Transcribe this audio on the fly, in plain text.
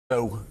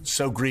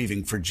So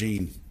grieving for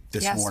Jean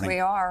this morning. Yes, we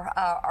are.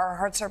 Our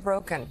hearts are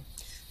broken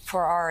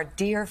for our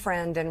dear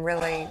friend and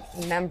really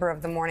member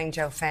of the Morning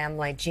Joe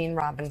family, Eugene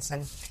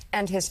Robinson,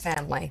 and his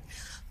family.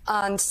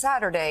 On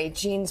Saturday,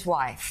 Jean's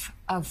wife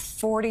of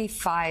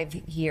 45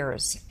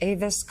 years,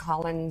 Avis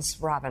Collins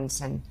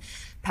Robinson,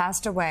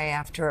 passed away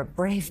after a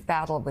brave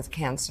battle with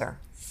cancer.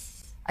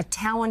 A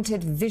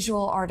talented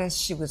visual artist,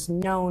 she was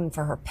known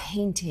for her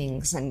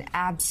paintings and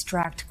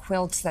abstract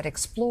quilts that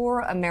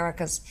explore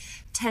America's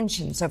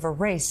tensions over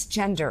race,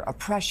 gender,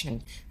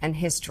 oppression, and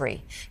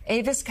history.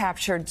 Avis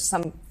captured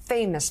some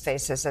famous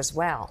faces as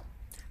well,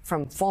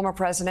 from former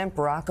President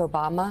Barack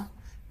Obama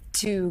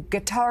to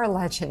guitar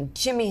legend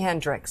Jimi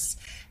Hendrix.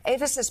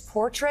 Avis's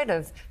portrait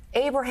of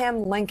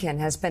Abraham Lincoln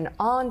has been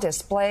on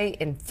display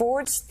in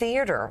Ford's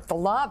Theater, the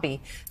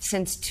lobby,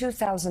 since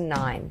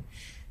 2009.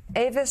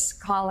 Avis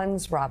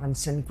Collins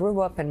Robinson grew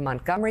up in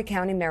Montgomery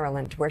County,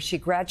 Maryland, where she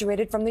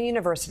graduated from the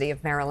University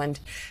of Maryland.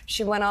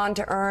 She went on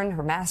to earn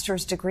her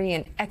master's degree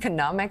in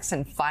economics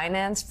and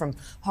finance from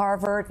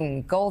Harvard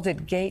and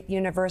Golden Gate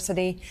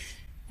University.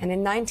 And in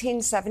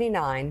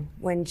 1979,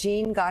 when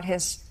Gene got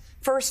his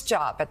first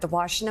job at the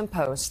Washington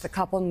Post, the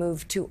couple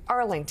moved to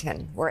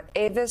Arlington, where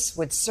Avis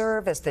would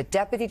serve as the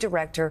deputy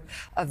director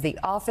of the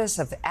Office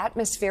of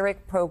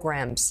Atmospheric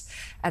Programs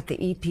at the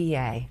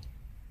EPA.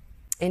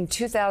 In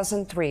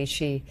 2003,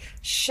 she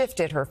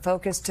shifted her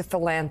focus to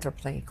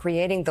philanthropy,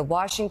 creating the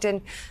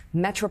Washington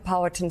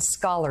Metropolitan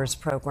Scholars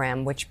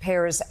Program, which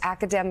pairs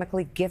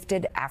academically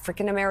gifted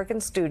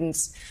African-American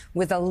students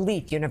with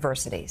elite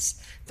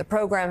universities. The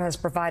program has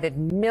provided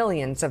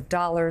millions of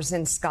dollars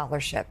in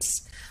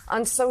scholarships.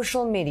 On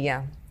social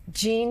media,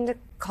 Gene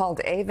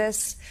called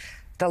Avis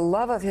the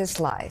love of his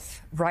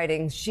life,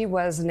 writing, "She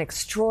was an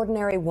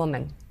extraordinary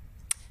woman,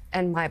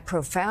 and my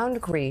profound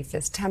grief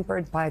is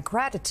tempered by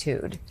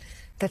gratitude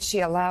that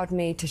she allowed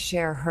me to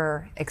share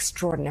her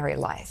extraordinary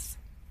life."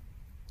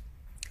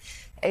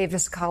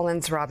 Avis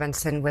Collins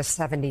Robinson was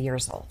 70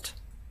 years old.